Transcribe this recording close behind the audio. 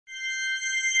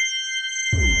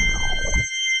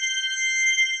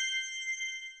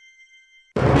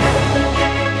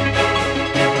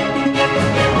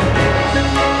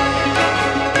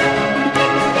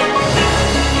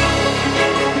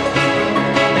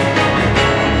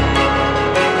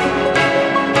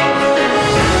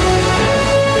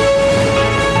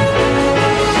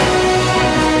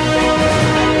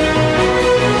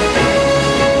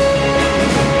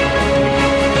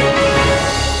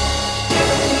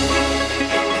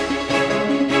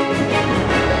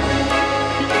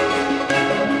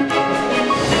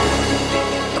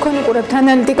გიყურებთ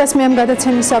ანალიტიკას, მე ამ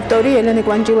გადაცემის ავტორი ელენე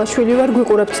კვანჭილაშვილი ვარ,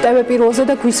 გვიყურებთ TV პირველზე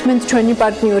და გვისმენთ ჩვენი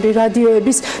პარტნიორი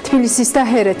რადიოების თბილისის და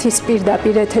ჰერეთის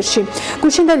პირდაპირ ეთერში.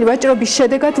 გუშინდელი ვაჭრობის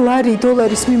შედეგად ლარი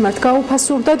დოლარის მიმართ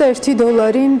გაუფასურდა და 1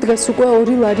 დოლარი დღეს უკვე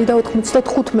 2 ლარი და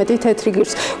 95 თეთრი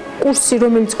ღირს. კურსი,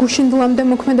 რომელიც გუშინდლამდე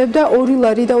მოქმედებდა 2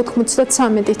 ლარი და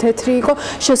 93 თეთრი იყო,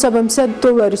 შესაბამისად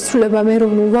დოლარის ცვლილება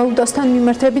ეროვნულ ვალუტასთან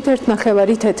მიმართებით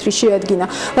 1.5 თეთრი შეადგინა.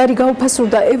 ლარი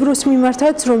გაუფასურდა ევროს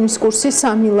მიმართაც, რომლის კურსი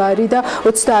 3 ლარი და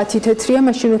 30 თეთრია,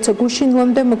 მაშინ როცა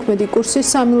გუშინდლამდე მოქმედი კურსი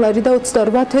 3 ლარი და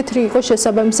 28 თეთრი იყო,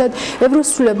 შესაბამისად ევროს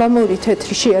ცვლილება 2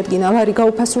 თეთრი შეადგინა. ლარი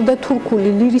გაუფასურდა თურქული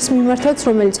ლირის მიმართაც,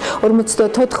 რომელიც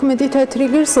 54 თეთრი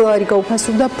ღირს, ლარი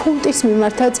გაუფასურდა ფუნტის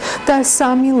მიმართაც და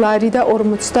 3 ლარი და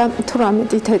 18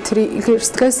 თეთრი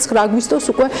ღირს. დღეს 9 აგვისტოს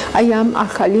უკვე აი ამ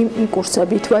ახალი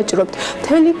კურსებით ვაჭრობთ.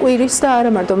 მთელი კვირის და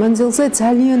არა მარტო მანძილზე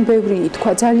ძალიან ბევრი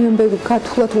ითქვა, ძალიან ბევრი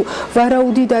გათვლა თუ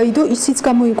ვარაუდი დაიდო, ისიც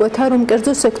გამოიკვეთა, რომ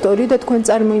კერძო სექტორი და თქვენ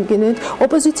წარმოიდგინეთ,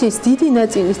 ოპოზიციის დიდი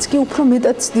ნაწილიც კი უფრო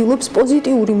მეტად ცდილობს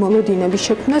პოზიტიური მოლოდინების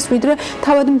შექმნას, ვიდრე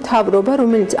თავად მთავრობა,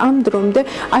 რომელიც ამ დრომდე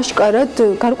აშკარად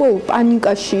გარკვეულ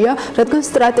პანიკაშია, რადგან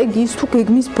სტრატეგიის თუ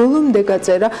გეგმის ბოლომდე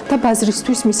გაწერა და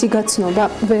ბაზრისთვის მისი გაცნობა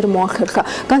ვერ მოახერხა.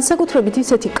 განსაკუთრებით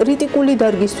ისეთი კრიტიკული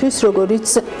დარგისთვის, როგორიც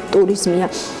ტურიზმია.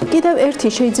 კიდევ ერთი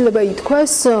შეიძლება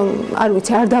ითქვას, არ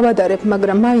ვიცი, არ დავადარებ,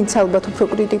 მაგრამ მაინც ალბათ უფრო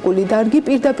კრიტიკული დარგი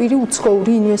პირდაპირი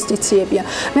უცხოური ინვესტიციებია.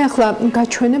 მე ახლა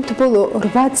გაჩვენებთ ბოლო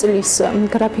 8 წლის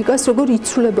გრაფიკას, როგორ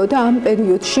იცვლებოდა ამ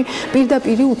პერიოდში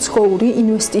პირდაპირი უცხოური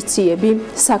ინვესტიციები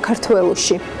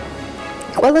საქართველოში.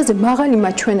 ყველაზე მაღალი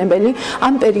მაჩვენებელი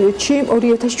ამ პერიოდში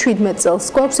 2017 წელს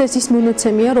გვაქვს, ეს ის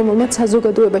მონაცემია, რომელმაც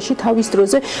საზოგადოებაში თავის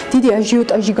დროზე დიდი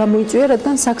აჟიოტაჟი გამოიწვია,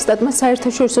 რადგან საქსტატმა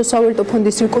საერთაშორისო სავალუტო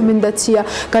ფონდის რეკომენდაცია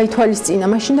გაითვალისწინა.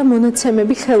 მაშინ და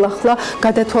მონაცემები ხელახლა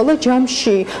გადათვალა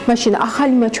ჯამში. მაშინ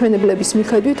ახალი მაჩვენებლების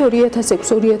მიხედვით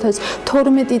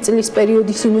 2006-2012 წლის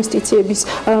პერიოდის ინვესტიციების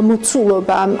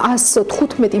მოცულობა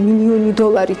 115 მილიონი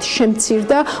დოლარით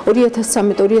შემცირდა,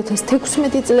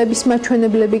 2013-2016 წლების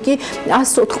მაჩვენებლები კი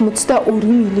 182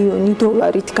 მილიონი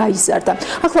დოლარით გაიზარდა.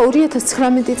 ახლა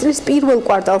 2019 წლის პირველ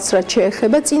კვარტალს რაც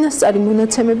შეეხება, წინასწარი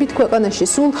მონაცემებით ქვეყანაში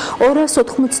სულ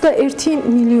 281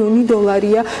 მილიონი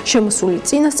დოლარია შემოსული.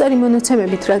 წინასწარი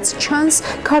მონაცემებით რაც ჩანს,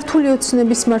 ქართული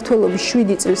ოცნების მმართველობის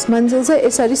 7 წლის მანძილზე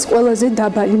ეს არის ყველაზე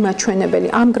დაბალი მაჩვენებელი.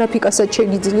 ამ გრაფიკასაც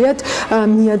შეგიძლიათ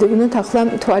მიადევნოთ ახლა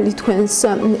თვალი თქვენს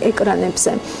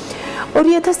ეკრანებზე.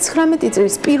 2019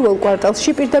 წლის პირველ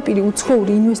კვარტალში პირდაპირი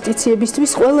უცხოური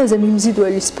ინვესტიციებისთვის ყველაზე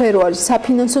მიმზიდველი სფერო არის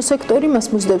საფინანსო სექტორი, მას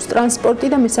მოსდევს ტრანსპორტი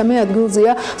და მესამე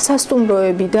ადგილზეა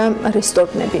სასტუმროები და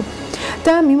რესტორნები.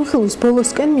 და მიმოხილვის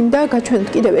ბოლოსკენ მინდა გაჩვენოთ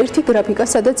კიდევ ერთი გრაფიკა,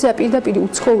 სადაც პირდაპირი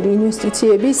უცხოური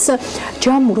ინვესტიციების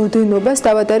ჯამურ ოდენობას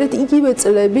დავადარეთ იგივე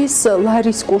წლების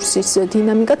ლარის კურსის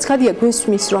დინამიკა. ცხადია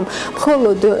გვესმის, რომ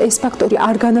მხოლოდ ეს ფაქტორი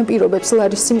არ განაპირობებს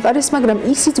ლარის სიმყარეს, მაგრამ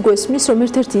ისიც გვესმის, რომ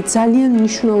ერთ-ერთი ძალიან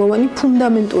მნიშვნელოვანი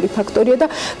ფუნდამენტური ფაქტორია და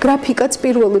გრაფიკაც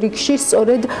პირველ რიგში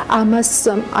სწორედ ამას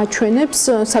აჩვენებს.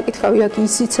 საკითხავი აქ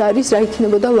ისიც არის, რა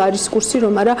იქნებოდა ლარის კურსი,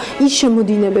 რომ არა ის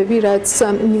შემოდინებები, რაც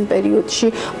იმ პერიოდში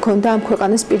ჰქონდა ამ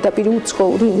ქვეყანას პირდაპირი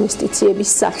უცხოური ინვესტიციების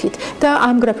სახით. და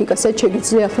ამ გრაფიკასაც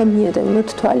შეგიძლია ახლა მიადევნოთ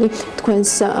თვალი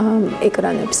თქვენს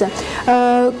ეკრანებზე.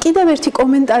 კიდევ ერთი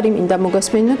კომენტარი მინდა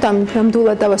მოგასმენოთ, ამ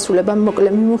ნამდვილად დავასრულებ ამ მოკლე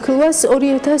მიმოხილვას.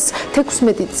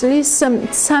 2016 წლის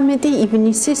 13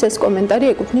 ივნისის ეს კომენტარი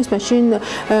ეკუთვნის მაშინ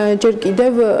ჯერ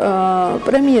კიდევ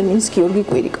პრემიერ-მინისტრ გიორგი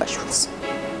კვირიკაშვილს.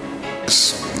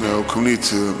 ვქმნით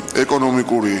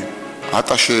ეკონომიკური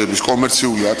ატაშეების,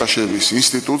 კომერციული ატაშეების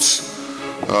ინსტიტუტს.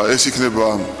 ეს იქნება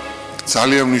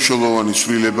ძალიან მნიშვნელოვანი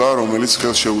ცვლილება, რომელიც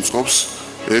ხელს შეუწყობს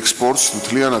ექსპორტს,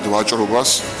 მთლიანად ვაჭრობას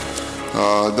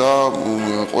და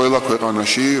ყველა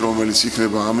ქვეყანაში, რომელიც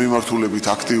იქნება ამ მიმართულებით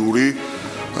აქტიური,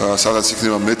 სადაც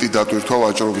იქნება მეტი დატვირთვა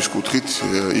ვაჭრობის კუთხით,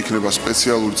 იქნება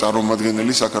სპეციალური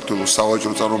წარმომადგენელი, საქართველოს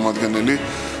სავაჭრო წარმომადგენელი,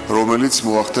 რომელიც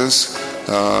მოახდენს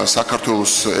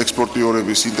საქართველოს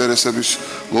ექსპორტიორების ინტერესების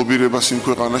ლობირებას იმ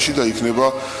ქვეყანაში და იქნება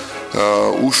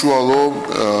უშუალო,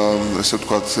 ესე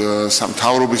ვთქვათ,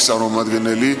 სამთავრობის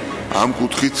წარმომადგენელი ამ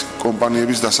კუთხით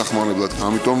კომპანიების დასახმარებლად.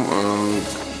 ამიტომ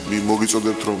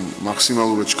მოგიწოდებთ, რომ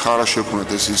მაქსიმალურად ჩქარა შექმნათ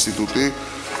ეს ინსტიტუტი,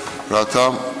 რათა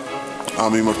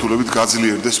ამ მიმართულებით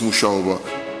გაძლიერდეს მუშაობა.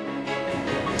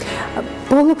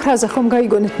 ბოლო ფრაზა ხომ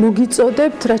გაიგონეთ,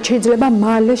 მოგიწოდებთ, რაც შეიძლება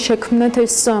მალე შექმნათ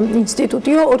ეს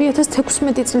ინსტიტუტიო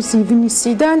 2016 წლის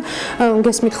ივნისიდან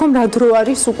გესმით ხომ რა დრო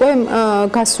არის უკვე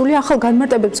გასული ახალ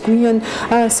განმარტებებს გვიან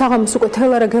საღამოს უკვე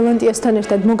თელარა გელანტიასთან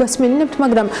ერთად მოგასმენინებთ,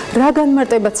 მაგრამ რა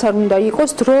განმარტებაც არ უნდა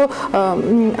იყოს, დრო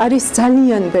არის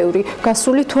ძალიან ბევრი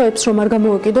გასული თვეებს რომ არ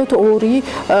გამოვეკიდოთ 2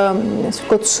 ასე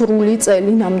ვთქვათ სრული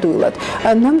წელი ნამდვილად.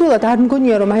 ნამდვილად არ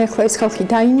მგონია რომ აი ახლა ეს ხალხი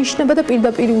დაინიშნება და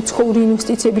პირდაპირ უცხოური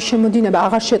ინვესტიციების შემოდინება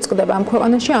აღარ შეწყდება ამ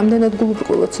ქვეყანაში, ამდენად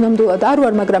გულუბრყვილოც ნამდვილად არ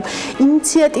ვარ, მაგრამ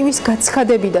ინიციატივის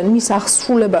გაცხადებიდან მის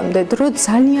აღსრულებამდე დრო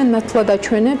ძალიან ნათლად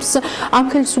აჩვენებს ამ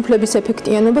ხელისუფლების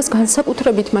ეფექტიანობას,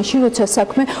 განსაკუთრებით მაშინ, როცა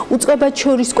საქმე უწყებად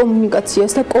შორის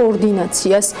კომუნიკაციას და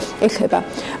კოორდინაციას ეხება.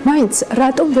 მაინც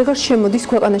რატომ ვეღარ შემოდის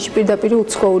ქვეყანაში პირდაპირ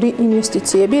უცხოური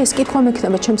ინვესტიციები? ეს კითხვა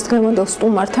მექნება ჩემს დღევანდელ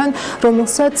სტუმართან,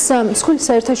 რომელსაც მსხვილი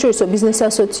საერთაშორისო ბიზნეს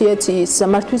ასოციაციის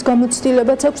მართვის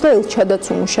გამოცდილებაც აქვს და ელჩადაც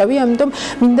უმუშავი, ამიტომ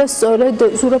მინდა სწორედ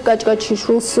ზურაბ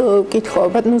კაჭკაჭიშვილს კითხვა.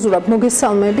 ბატონო ზურაბ,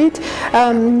 მოგესალმებით.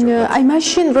 აი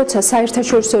მაშინ, როცა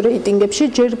საერთაშორისო რეიტინგებში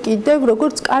ჯერ კიდევ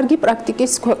როგორც კარგი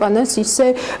პრაქტიკის ქვეყანას ისე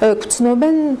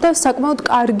გვცნობენ და საკმაოდ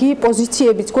კარგი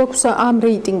პოზიციებიც გვაქვს ამ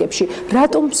რეიტინგებში.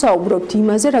 რატომ საუბრობთ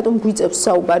იმაზე, რატომ გვიწევს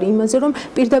საუბარი იმაზე, რომ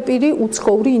პირდაპირ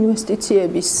უცხოური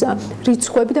ინვესტიციების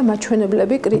რიცხვები და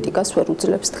მაჩვენებლები კრიტიკას ვერ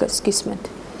უძლებს დღეს? გისმენთ.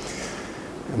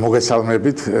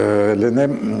 მოგესალმებით, ელენე.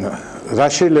 რა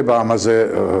შეიძლება ამაზე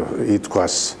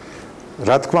ითქვას?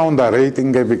 რა თქმა უნდა,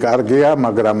 რეიტინგები კარგია,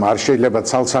 მაგრამ არ შეიძლება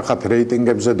ცალსახად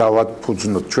რეიტინგებზე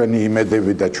დავაფუძნოთ ჩვენი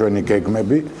იმედები და ჩვენი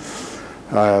გეგმები.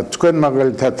 თქვენ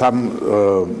მაგალითად ამ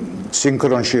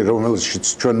სინქრონში, რომელშიც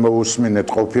ჩვენ მოусმინეთ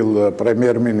ყოფილ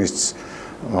პრემიერ-მინისტრს,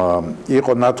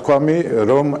 იყო ნათქვამი,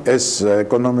 რომ ეს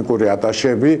ეკონომიკური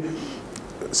ატაშები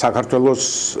საქართველოს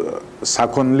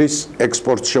საქონლის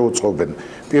ექსპორტს შეუწყობენ.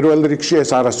 პირველ რიგში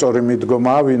ეს არასწორი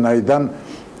მიდგომაა, ვინაიდან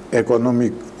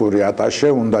ეკონომიკური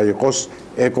ატაშე უნდა იყოს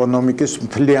ეკონომიკის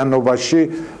მთლიანობაში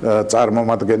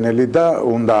წარმომადგენელი და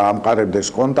უნდა ამყარებდეს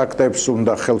კონტაქტებს,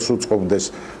 უნდა ხელს უწყობდეს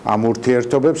ამ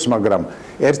ურთიერთობებს, მაგრამ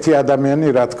ერთი ადამიანი,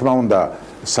 რა თქმა უნდა,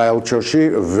 საელჩოში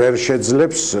ვერ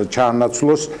შეძლებს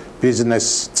ჩაანაცვლოს ბიზნეს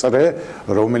წრე,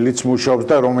 რომელიც მუშაობს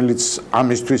და რომელიც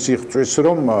ამისთვის იღწვის,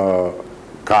 რომ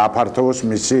გააფართოვოს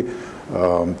მისი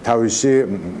თავისი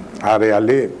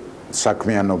არეალი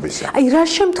საქმიანობისა. აი რა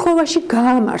შემთხვევაში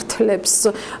გაამართლებს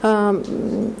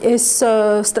ეს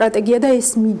სტრატეგია და ეს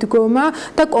მიდგომა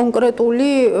და კონკრეტული,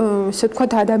 ესე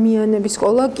ვთქვათ, ადამიანების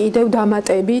ყოლა კიდევ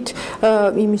დამატებით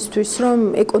იმისთვის, რომ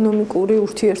ეკონომიკური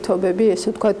ურთიერთობები,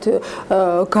 ესე ვთქვათ,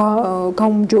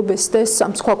 გაუმჯობესდეს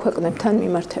ამ სხვა ქვეყნებთან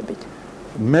მიმართებით?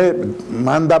 მე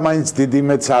მანდა მაინც დიდი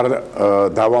მეც არ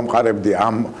დავამყარებდი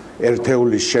ამ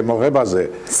ერთეულის შემოღებაზე.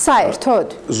 საერთოდ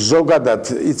ზოგადად,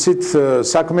 იცით,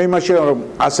 საქმე იმაშია, რომ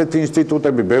ასეთი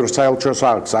ინსტიტუტები ბევრ საელჩოს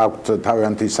აქვთ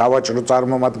თავიანთი სავაჭრო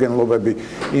წარმომადგენლობები,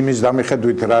 იმის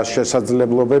დამიხედვით რა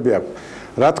შესაძლებლობები აქვს.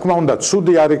 რა თქმა უნდა,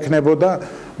 ცუდი არ იქნებოდა,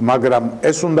 მაგრამ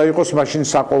ეს უნდა იყოს მაშინ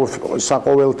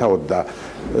საყოველთაოდ და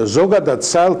ზოგადად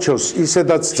საელჩოს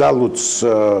ისედაც ძალუძს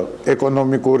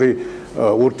ეკონომიკური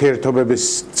ურთიერთობების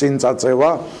წინ წაწევა,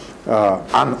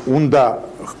 ან უნდა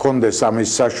ჰქონდეს ამის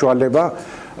საშუალება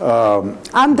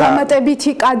ამ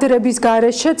დამატებითი კადრების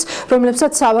გარეშეც,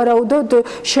 რომლებსაც სავარაუდოდ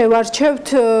შევარჩევთ,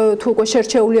 თუ უკვე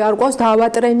შერჩეული არ ყავს,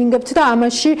 დავატრენინგებთ და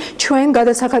ამაში ჩვენ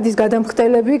გადასახადის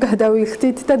გადამხდელები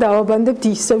გადავიხდით და დავაბანდებთ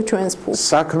ისევ ჩვენს ფულს.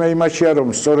 საქმე იმაშია, რომ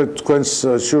სწორედ თქვენს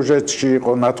სიუჟეტში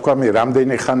იყო ნათქვამი,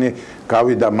 რამდენი ხანი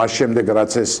გავიდა მას შემდეგ,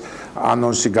 რაც ეს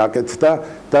ანონსი გაკეთდა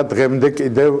და დღემდე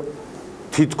კიდევ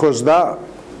თითქოს და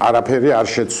არაფერი არ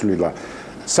შეცვლილა.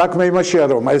 საქმე იმაშია,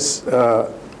 რომ ეს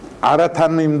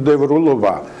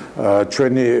არათანმიმდევრულობა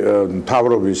ჩვენი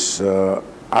მთავრობის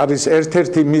არის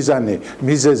ერთ-ერთი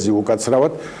მიზეზი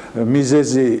უკაცრავად,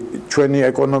 მიზეზი ჩვენი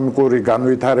ეკონომიკური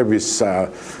განვითარების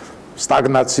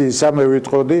სტაგნაციისა, მე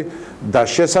ვიტყოდი და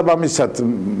შესაბამისად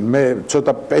მე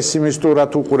ცოტა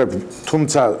პესიმისტურად უყურებ,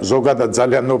 თუმცა ზოგადად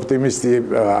ძალიან ოპტიმისტი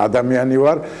ადამიანი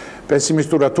ვარ.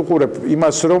 პესიმისტურად უყურებ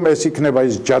იმას, რომ ეს იქნება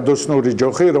ის ჯადოსნური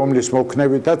ჯოხი, რომლის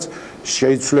მოქნებითაც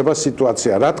შეიცვლება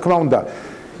სიტუაცია. რა თქმა უნდა,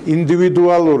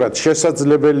 ინდივიდუალურად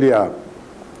შესაძლებელია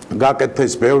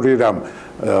გაკეთდეს ბევრი რამ,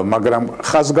 მაგრამ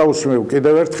ხაზგაუსმევ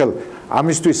კიდევ ერთხელ,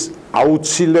 ამისთვის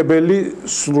აუცილებელი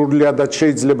სრულიადად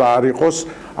შეიძლება არ იყოს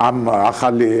ამ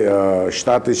ახალი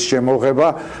შტატის შემოღება,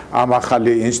 ამ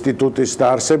ახალი ინსტიტუტის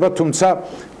დაარსება, თუმცა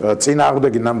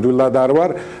წინააღმდეგი ნამდვილად არ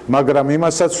ვარ, მაგრამ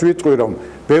იმასაც ვიტყვი, რომ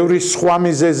ბევრი სხვა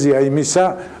მიზეზია იმისა,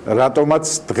 რატომაც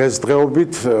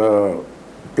დღესდღეობით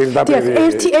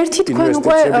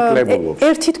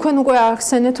ერთი თქვენ უკვე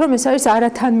ახსენეთ, რომ ეს არის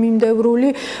არათანმიმდევრული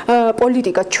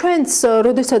პოლიტიკა. ჩვენც,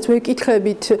 როდესაც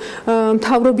ვეკითხებით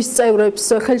მთავრობის წევრებს,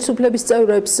 ხელისუფლების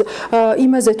წევრებს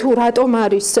იმაზე თუ რატომ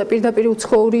არის პირდაპირ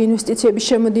უცხოური ინვესტიციების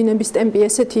შემოდინების ტემპი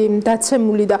ესეთი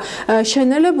დაცემული და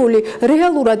შენელებული,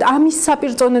 რეალურად ამის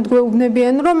საპირწონედ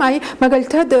გვეუბნებიან, რომ აი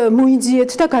მაგალითად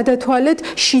მოიძიეთ და გადათვალეთ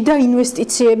შიდა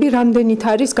ინვესტიციები რამდენით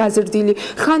არის გაზრდილი.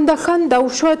 ხანდახან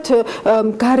დაუშვათ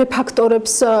გარე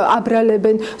ფაქტორებს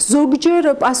აბრალებენ. ზოგჯერ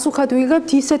პასუხად ვიღებთ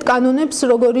ისეთ კანონებს,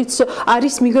 როგორიც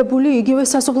არის მიღებული იგივე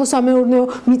სასოფლო-სამეურნეო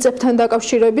მიწებთან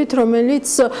დაკავშირებით, რომელიც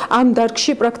ამ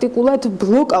დარგში პრაქტიკულად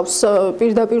ბლოკავს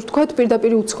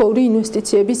პირდაპირ უცხოური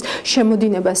ინვესტიციების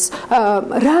შემოდინებას.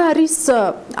 რა არის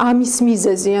ამის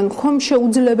მიზეზი? ან ხომ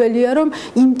შეუძლებელია, რომ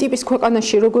იმ ტიპის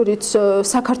ქვეყანაში, როგორიც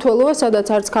საქართველოა, სადაც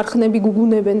არც ქარხნები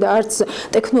გუგუნებენ და არც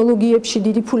ტექნოლოგიებში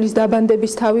დიდი ფულის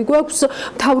დაბანდების თავი გვაქვს,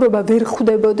 მთავრობა ვერ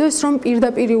ხვდებოდეს, რომ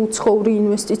პირდაპირ უცხოური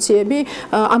ინვესტიციები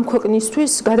ამ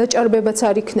ქვეყნისთვის გადაჭარბებაც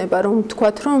არ იქნება, რომ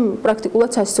ვთქვათ, რომ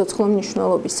პრაქტიკულად სასიცოცხლო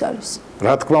მნიშვნელობის არის.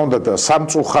 რა თქმა უნდა,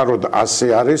 სამწუხაროდ ასე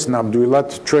არის, ნამდვილად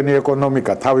ჩვენი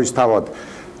ეკონომიკა თავისთავად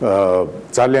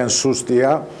ძალიან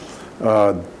სუსტია.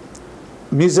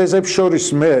 მიზეზებს შორის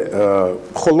მე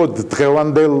მხოლოდ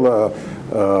დღევანდელ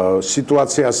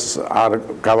სიტუაციას არ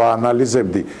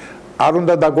გავაანალიზებდი. არ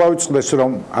უნდა დაგვაუწყდეს,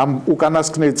 რომ ამ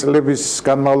უკანასკნელი წლების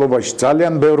განმავლობაში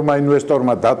ძალიან ბევრმა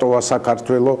ინვესტორმა დატოვა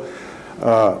საქართველო.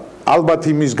 ალბათ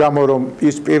იმის გამო, რომ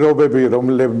ის პირობები,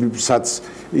 რომლებსაც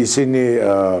ისინი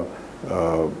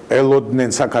ელოდნენ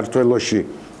საქართველოში,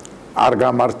 არ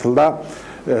გამართლდა.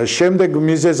 შემდეგ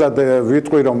მიზეზად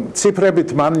ვიტყვი, რომ ციფრებით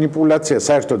манипуляცია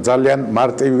საერთოდ ძალიან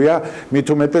მარტივია, მით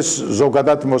უმეტეს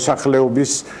ზოგადად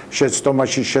მოსახლეობის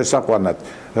შეცდომაში შესაყვანად.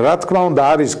 რა თქმა უნდა,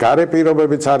 არის გარე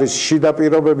პირობებიც, არის შიდა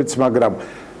პირობებიც, მაგრამ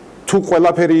თუ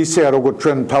ყველაფერი ისეა, როგორც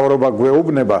ჩვენ მთავრობა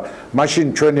გვეუბნება, მაშინ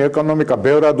ჩვენი ეკონომიკა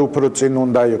ბევრად უფრო წინ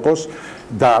უნდა იყოს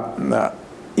და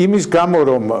იმის გამო,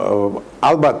 რომ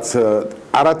ალბათ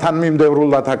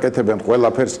არათანმიმდევრულად აკეთებენ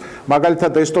ყველაფერს,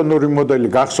 მაგალითად ესტონური მოდელი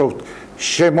გახსოვთ,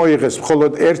 შემოიღეს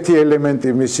მხოლოდ ერთი ელემენტი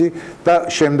მისი და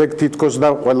შემდეგ თითქოს და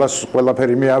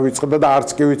ყველაფერი მიავიწყდა და არც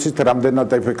კი ვიცით რამდენად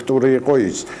ეფექტური იყო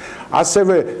ის.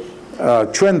 ასევე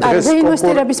ჩვენ დღეს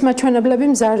ინვესტირების მაჩვენებლები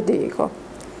მზარდი იყო.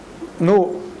 ნუ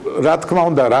რა თქმა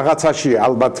უნდა, რაღაცაში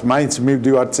ალბათ მაინც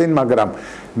მივდივარ წინ, მაგრამ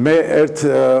მე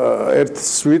ერთს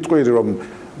ვიტყვი, რომ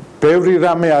ბევრი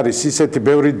რამე არის ისეთი,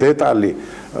 ბევრი დეტალი.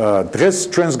 დღეს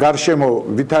ჩვენს გარშემო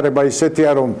ვითარება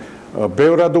ისეთია, რომ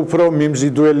ბევრად უფრო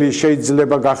მიმზიდველი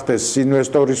შეიძლება გახდეს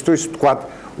ინვესტორისთვის, თქვათ,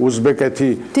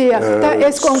 უზბეკეთი. და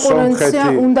ეს კონკურენცია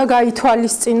უნდა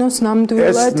გაითვალისწინოს ნამდვილად.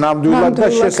 ეს ნამდვილად და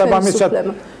შესაბამისად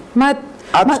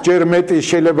 10 ჯერ მეტი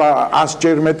შეიძლება 100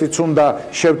 ჯერ მეტიც უნდა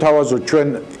შევთავაზოთ ჩვენ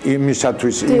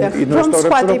იმისათვის ინვესტორებს, რომ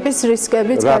სხვა ტიპის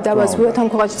რისკებიც გადავაზღვიოთ ამ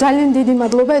ქვეყანაში. ძალიან დიდი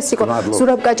მადლობა, ეს იყო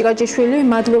ზურაბ კაჭკაჭიშვილი.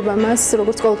 მადლობა მას,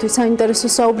 როგორც ყოველთვის საინტერესო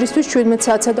საუბრისთვის. 17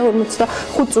 საათსა და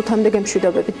 45 წუთამდე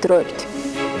გემშვიდობებით დროებით.